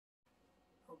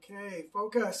Okay,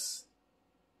 focus.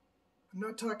 I'm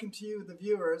not talking to you, the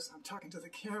viewers. I'm talking to the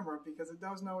camera because it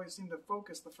doesn't always seem to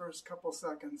focus the first couple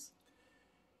seconds.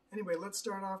 Anyway, let's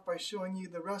start off by showing you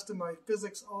the rest of my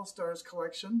Physics All-Stars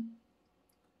collection.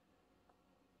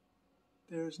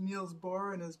 There's Niels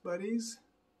Bohr and his buddies,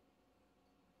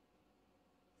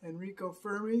 Enrico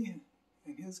Fermi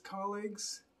and his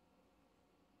colleagues,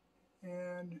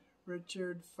 and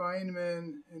Richard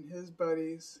Feynman and his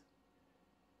buddies.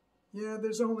 Yeah,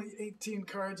 there's only 18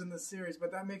 cards in the series,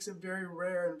 but that makes it very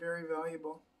rare and very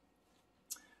valuable.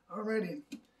 Alrighty.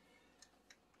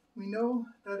 We know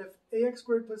that if ax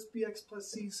squared plus bx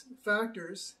plus c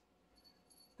factors,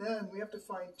 then we have to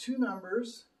find two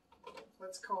numbers.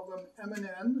 Let's call them m and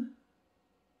n,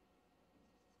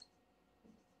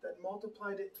 that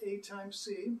multiply to a times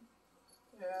c,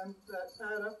 and that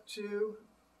add up to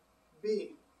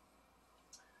b.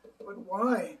 But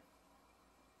why?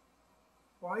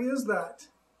 Why is that?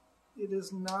 It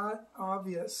is not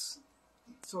obvious.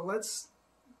 So let's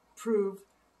prove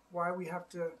why we have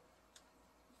to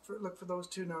look for those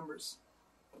two numbers.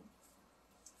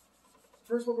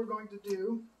 First, what we're going to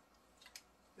do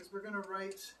is we're going to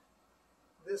write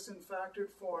this in factored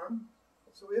form.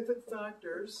 So if it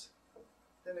factors,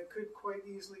 then it could quite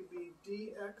easily be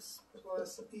dx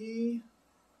plus e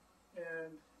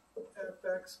and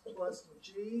fx plus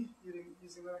g,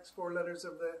 using the next four letters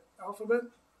of the alphabet.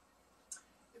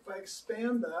 If I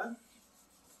expand that,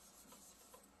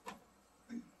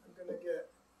 I'm going to get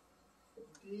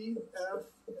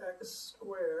dfx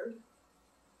squared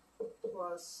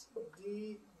plus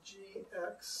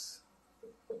dgx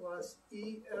plus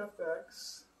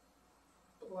efx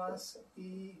plus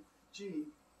eg.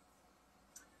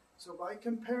 So by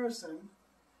comparison,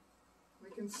 we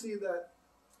can see that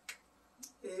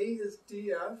A is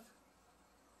df,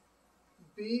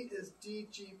 B is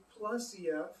dg plus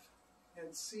ef,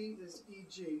 and C is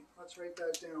eg. Let's write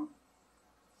that down.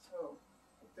 So,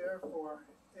 therefore,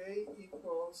 A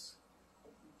equals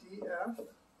df,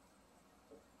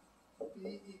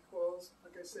 B equals,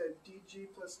 like I said, dg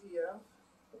plus ef,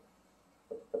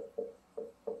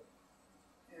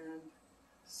 and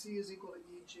C is equal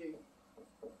to eg.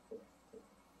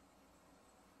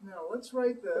 Now, let's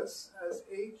write this as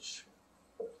h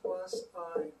plus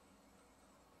I.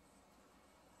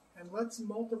 And let's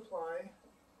multiply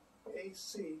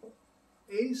AC.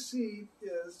 AC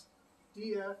is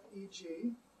df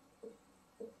eg,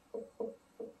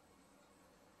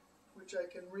 which I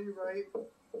can rewrite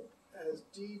as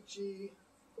dg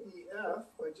ef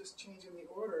by just changing the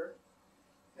order.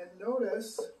 And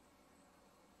notice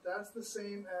that's the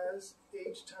same as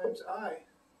h times I,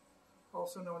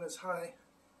 also known as high.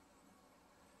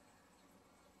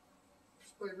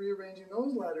 By rearranging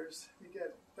those letters, you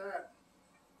get that.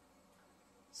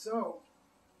 So,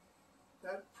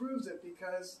 that proves it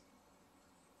because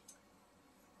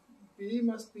B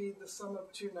must be the sum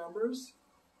of two numbers,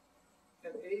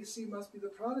 and AC must be the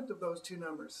product of those two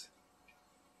numbers.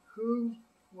 Who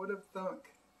would have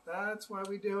thunk? That's why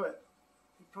we do it.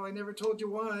 They probably never told you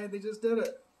why, they just did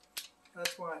it.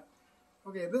 That's why.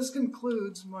 Okay, this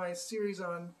concludes my series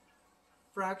on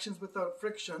fractions without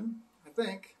friction, I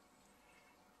think.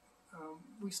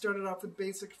 We started off with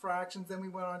basic fractions, then we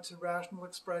went on to rational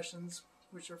expressions,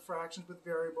 which are fractions with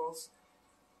variables.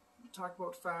 We talked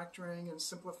about factoring and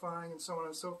simplifying and so on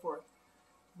and so forth.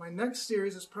 My next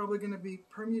series is probably going to be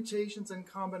permutations and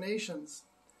combinations,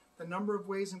 the number of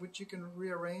ways in which you can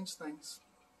rearrange things.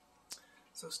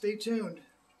 So stay tuned.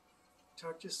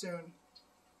 Talk to you soon.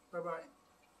 Bye-bye.